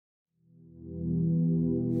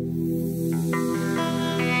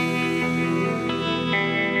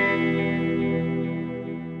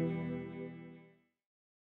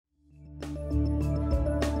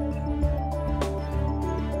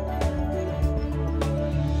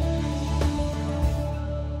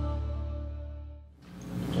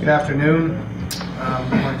Good afternoon. I'm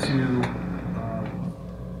going to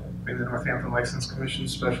bring the Northampton License Commission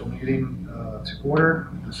special meeting to order,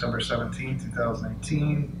 December 17,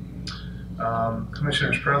 2018.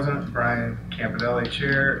 Commissioners present, Brian Campanelli,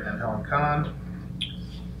 Chair, and Helen Kahn.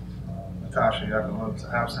 Natasha Yakovlev's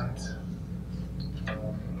absent.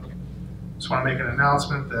 Just want to make an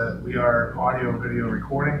announcement that we are audio video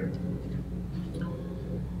recording.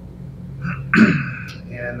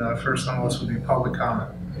 And first on the list will be public comment.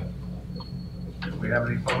 Do we have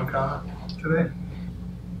any public comment today?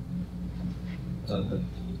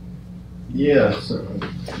 Yes. I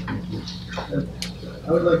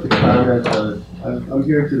would like to comment. I'm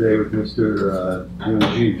here today with Mr.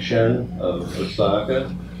 Yoonji Chen of Osaka,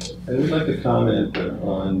 and we'd like to comment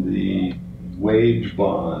on the wage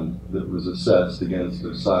bond that was assessed against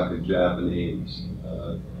Osaka Japanese.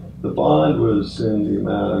 The bond was in the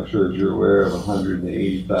amount, I'm sure as you're aware, of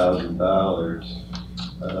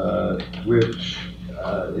 $180,000, which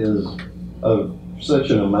is of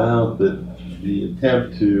such an amount that the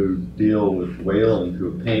attempt to deal with whaling to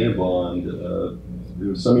obtain a bond, there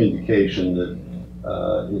was some indication that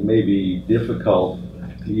it may be difficult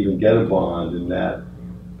to even get a bond in that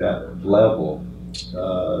level.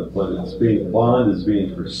 But the bond is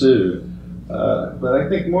being pursued. But I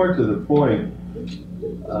think more to the point,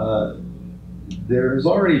 there has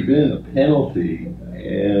already been a penalty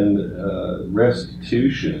and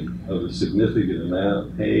restitution of a significant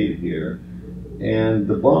amount paid here, and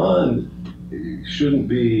the bond shouldn't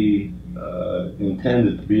be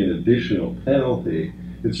intended to be an additional penalty.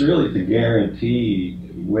 It's really to guarantee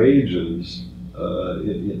wages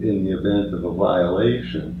in the event of a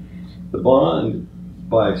violation. The bond,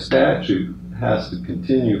 by statute, has to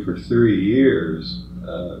continue for 3 years,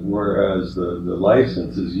 whereas the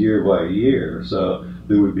license is year by year. So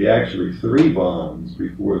there would be actually 3 bonds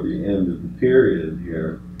before the end of the period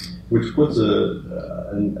here, which puts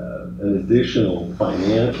an additional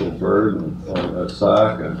financial burden on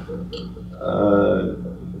Osaka.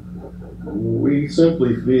 We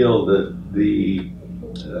simply feel that the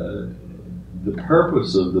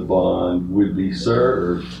purpose of the bond would be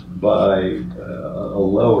served by a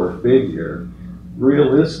lower figure.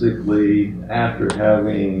 Realistically, after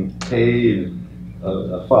having paid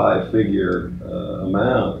a 5-figure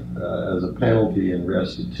amount as a penalty and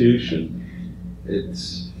restitution,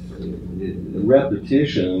 it's a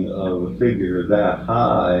repetition of a figure that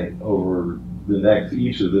high over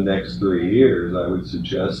each of the next 3 years, I would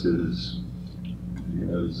suggest is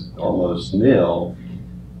almost nil.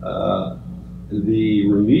 The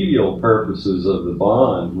remedial purposes of the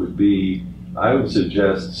bond would be, I would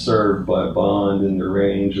suggest, served by bond in the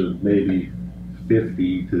range of maybe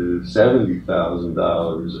 $50,000 to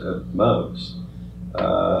 $70,000 at most.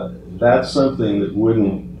 That's something that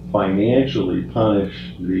wouldn't financially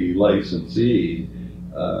punish the licensee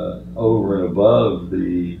over and above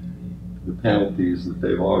the penalties that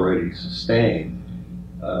they've already sustained.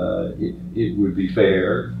 It would be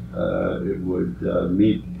fair. It would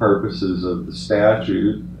meet the purposes of the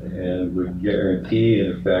statute and would guarantee,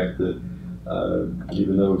 in effect, that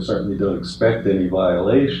even though we certainly don't expect any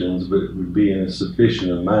violations, but it would be in a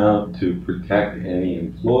sufficient amount to protect any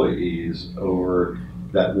employees over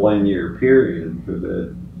that 1-year period for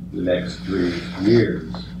the next 3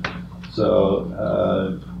 years. So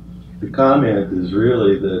the comment is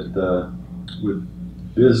really that with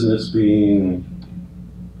business being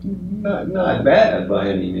not bad by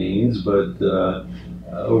any means, but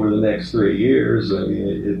over the next 3 years, I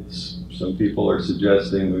mean, some people are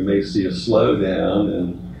suggesting we may see a slowdown,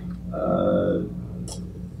 and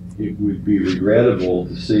it would be regrettable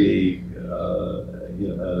to see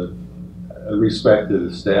a respected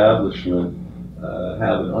establishment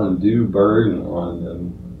have an undue burden on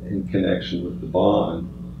them in connection with the bond.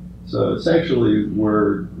 So essentially,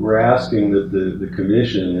 we're asking that the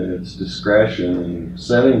commission, in its discretion in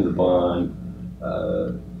setting the bond,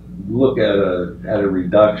 look at a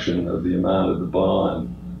reduction of the amount of the bond.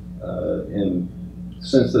 And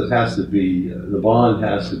since the bond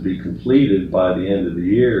has to be completed by the end of the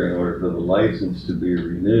year in order for the license to be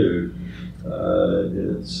renewed,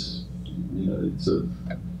 it's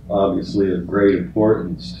obviously of great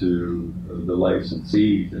importance to the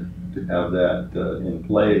licensee to have that in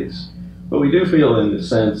place. But we do feel, in the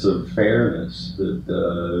sense of fairness, that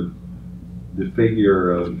the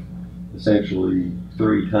figure of essentially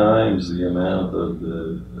 3 times the amount of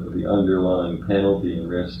the underlying penalty and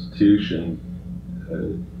restitution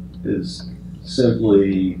is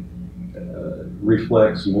simply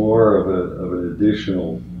reflects more of an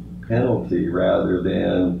additional penalty rather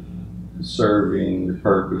than serving the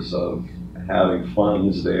purpose of having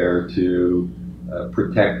funds there to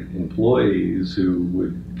protect employees who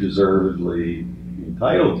would deservedly be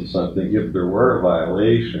entitled to something if there were a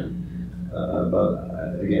violation.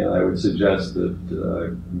 But again, I would suggest that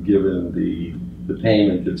given the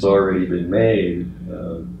payment that's already been made,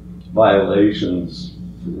 violations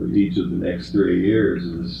for each of the next 3 years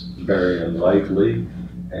is very unlikely,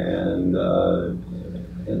 and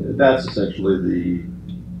that's essentially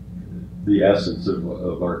the essence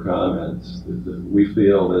of our comments. That we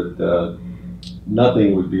feel that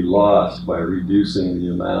nothing would be lost by reducing the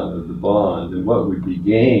amount of the bond, and what would be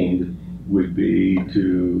gained would be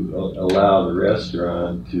to allow the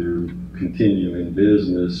restaurant to continue in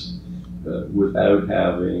business without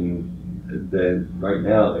having right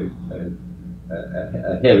now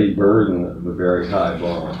a heavy burden of a very high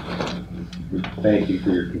bond. Thank you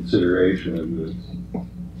for your consideration of this.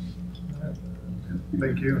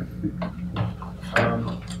 Thank you.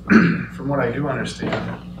 From what I do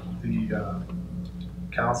understand, the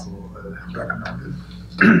council has recommended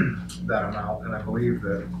that amount, and I believe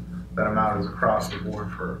that that amount is across the board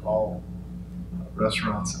for all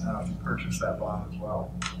restaurants and have to purchase that bond as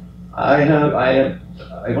well.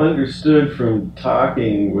 I've understood from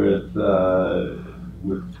talking with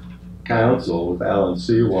council, with Alan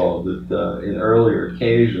Seawald, that in earlier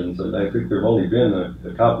occasions, and I think there've only been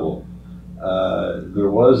a couple, there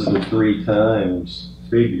was the 3 times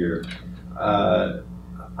figure.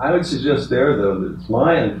 I would suggest there, though, that it's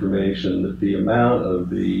my information that the amount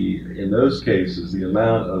of in those cases, the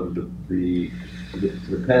amount of the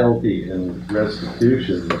penalty and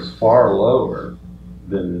restitution is far lower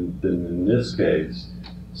than in this case,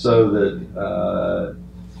 so that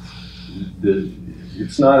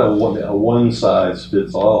it's not a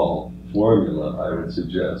one-size-fits-all formula. I would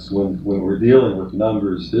suggest when we're dealing with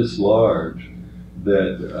numbers this large,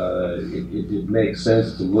 that it makes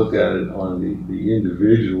sense to look at it on the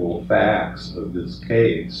individual facts of this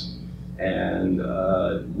case and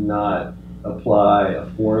not apply a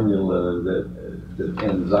formula that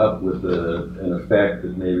ends up with an effect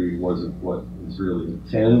that maybe wasn't what was really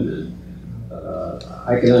intended.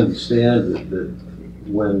 I can understand that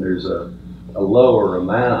when there's a lower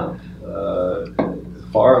amount,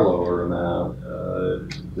 far lower amount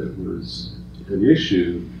that was an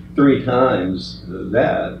issue, 3 times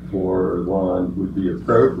that for bond would be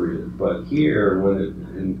appropriate. But here, when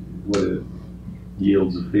it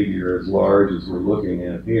yields a figure as large as we're looking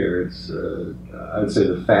at here, it's I'd say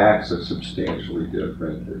the facts are substantially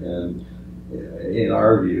different, and in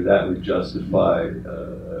our view, that would justify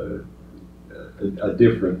a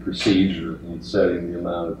different procedure in setting the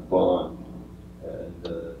amount of bond.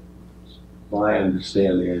 And my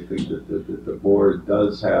understanding, I think that the board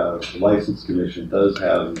does have, the License Commission does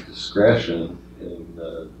have discretion in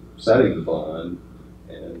setting the bond,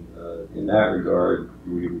 and in that regard,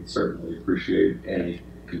 we would certainly appreciate any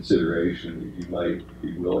consideration that you might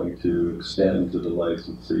be willing to extend to the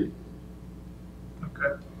licensee.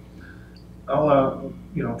 Okay. I'll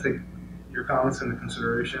take your comments into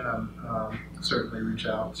consideration, and certainly reach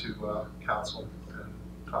out to council and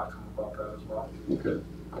talk to them about that as well. Okay.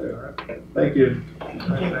 All right. Thank you. All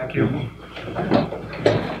right, thank you.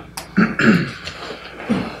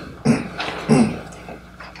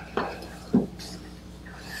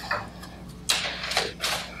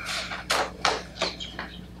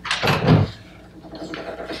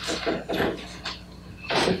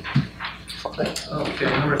 Okay,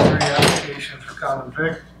 number 3, application for common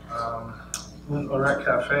vic. Oret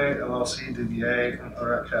Cafe, LLC, DBA,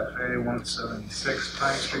 Oret Cafe, 176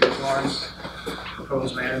 Pine Street, Lawrence.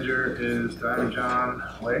 Proposed manager is Diamond John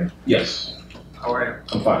Way. Yes. How are you?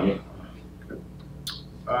 I'm fine, yeah. Good.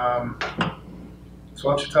 So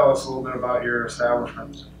why don't you tell us a little bit about your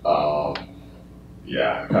establishment?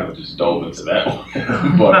 Yeah, I kind of just dove into that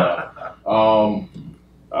one. But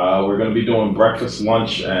we're going to be doing breakfast,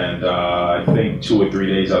 lunch, and I think 2 or 3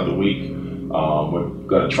 days out of the week. We're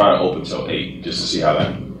going to try to open till 8 just to see how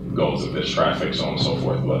that goes, if there's traffic, so on and so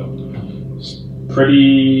forth. But it's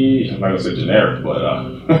pretty, I'm not going to say generic, but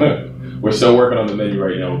we're still working on the menu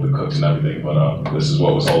right now with the cooks and everything. But this is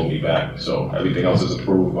what was holding me back. So everything else is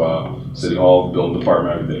approved, City Hall, building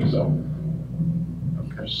department, everything. So.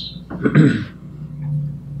 Okay.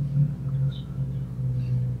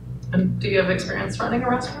 And do you have experience running a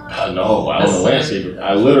restaurant? No, I own a landscaper.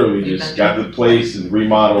 I literally just got the place and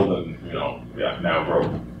remodeled, and now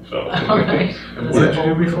broke. So. Okay. What did you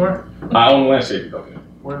do before? I own a landscaping company.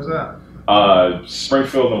 Where's that?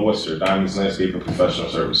 Springfield and Worcester, Diamonds Landscape and Professional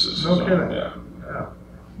Services. No kidding. Yeah.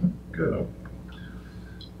 Good.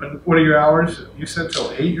 And what are your hours? You said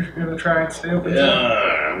till 8 you're going to try and stay open?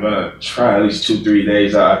 Yeah, I'm gonna try at least 2-3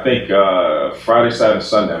 days. I think Friday, Saturday,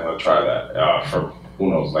 Sunday. I'm gonna try that for who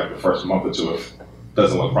knows, like the first month or two. If it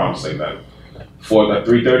doesn't look promising, then for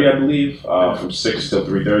 3:30, I believe, from 6 till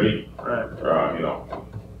 3:30. Right. You know,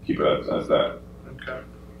 keep it as that. Okay.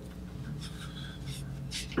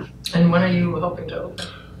 And when are you hoping to open?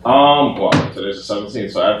 Well, today's the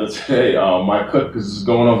 17th, so after today, my cook is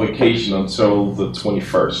going on vacation until the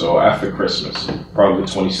 21st, so after Christmas, probably the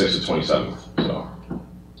 26th or 27th. So.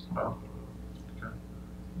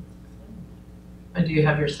 And do you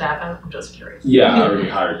have your staff out? I'm just curious. Yeah, I already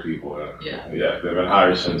hired people. Yeah. Yeah, they've been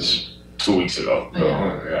hired since 2 weeks ago. So,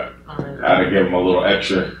 Yeah. I had to give them a little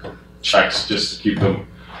extra checks just to keep them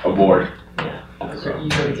aboard. Yeah. They're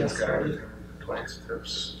eager to get started. Twice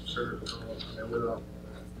tips, serve, without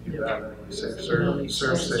you that anyway.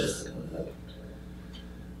 Serve safe.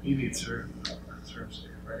 You need serve safe,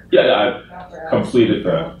 right? Yeah, I completed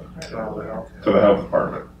that Oh, the health. for the health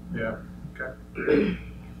department. Yeah. Okay.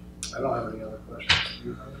 I don't have any other questions. Do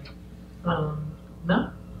you have any? No.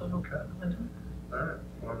 Okay. I don't. All right.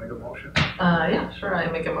 Want to make a motion? Yeah, sure. I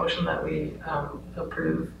make a motion that we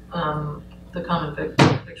approve the common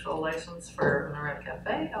victual license for Northampton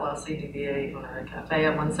Cafe, LLC DBA Northampton Cafe at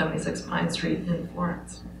 176 Pine Street in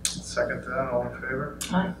Florence. Second that. All in favor?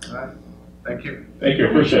 Aye. Aye. Thank you. Thank you,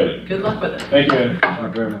 appreciate it. Good luck with it. Thank you. Thank you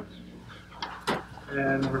very much.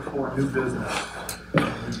 And number 4, new business.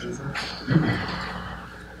 New business.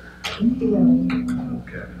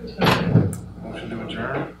 Okay. Motion to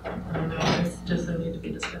adjourn. No, it's just there need to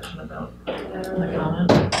be discussion about the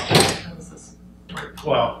comment. How does this work?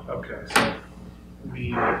 Well, okay, so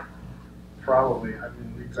we probably, I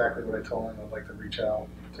mean, exactly what I told him, I'd like to reach out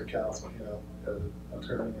to counsel, you know, the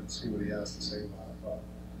attorney and see what he has to say about it. But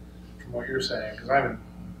from what you're saying, because I haven't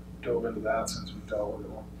dove into that since we've dealt with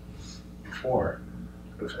it before,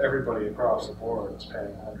 but if everybody across the board is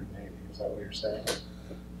paying 180, is that what you're saying?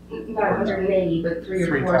 Not 180, but three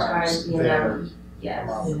or four times the amount. Yes.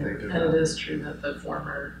 Amount that they do. And it is true that the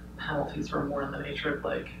former penalties were more in the nature of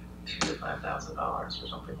like $2,000 to $5,000 or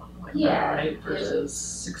something like Yeah. that, right? Versus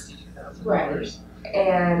 $62,000. Right.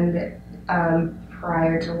 And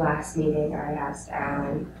prior to last meeting, I asked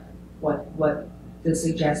Alan what the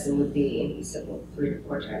suggestion would be, and he said, well, 3 to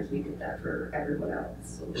 4 times we did that for everyone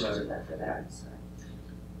else, so we should do that for them. So.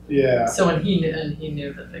 Yeah. So and he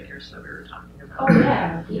knew the figures that we were talking about. Oh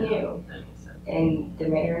yeah, he knew, And he said, and the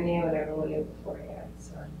mayor knew, and everyone knew beforehand.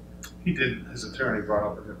 So. He did, his attorney brought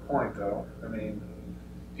up a good point though. I mean,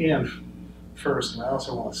 and first, and I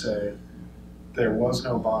also want to say, there was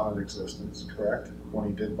no bond in existence, correct? When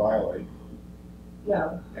he did violate,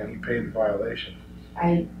 No, and he paid the violation.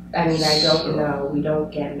 I mean, I don't know. We don't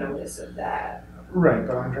get notice of that. Right,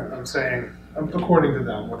 but I'm saying, according to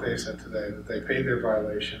them, what they said today, that they paid their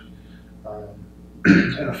violation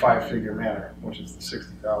in a 5-figure manner, which is the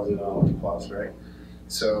 $60,000 plus, right?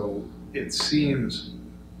 So it seems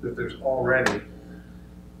that there's already,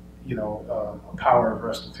 you know, a power of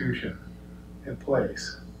restitution in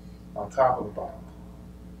place on top of the bond.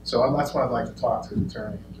 So that's why I'd like to talk to the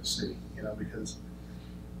attorney and just see, you know, because,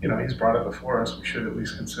 you know, he's brought it before us, we should at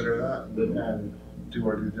least consider that and do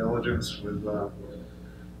our due diligence with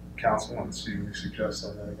counsel and see what he suggests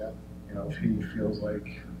on that again. You know, if he feels like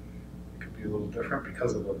it could be a little different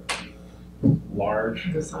because of the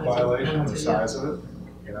large The size violation, of the the penalty, size of it,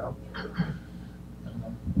 you know?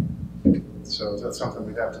 So is that something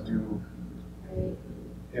we'd have to do Right?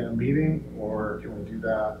 in a meeting, or can we do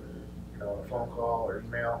that, you know, on a phone call or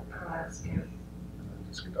email, I'll ask him. and then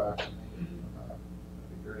just get back to me? That'd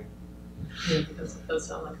be great. yeah, because it does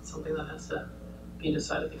sound like it's something that has to be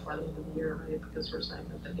decided before the end of the year, right? Because we're saying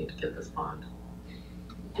that they need to get this bond.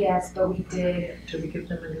 Yes, but we did Should we give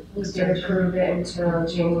them an We did extension? approve it until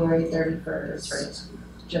January 31st,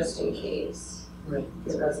 just in case Right.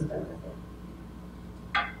 it wasn't done.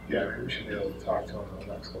 Yeah, maybe we should be able to talk to him in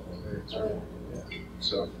the next couple of days, right? Yeah.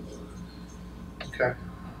 So, okay.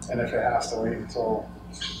 And if it has to wait until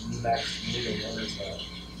next meeting, what is that?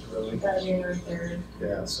 Really? January 3rd.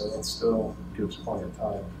 Yeah, so that still gives plenty of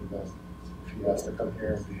time for them, if he has to come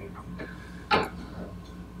here and be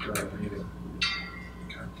during a meeting.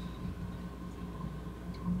 Okay.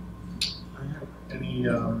 Any,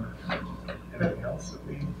 anything else that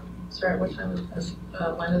we? Sorry, what time is,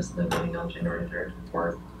 when is the meeting on January 3rd?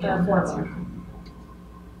 4? Yeah, 4 o'clock.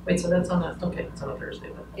 Wait, so that's on a, okay, it's on a Thursday,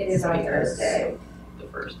 but. It is on because Thursday. The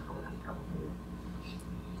first, probably.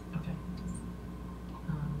 Okay.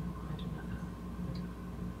 I do not know.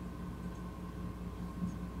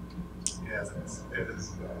 Yeah, it is,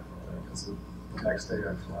 because the next day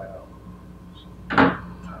I fly out.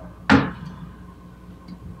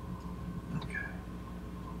 Okay.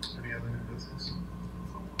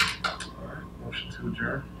 motion to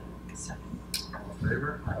adjourn? Second. All in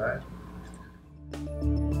favor? Aye.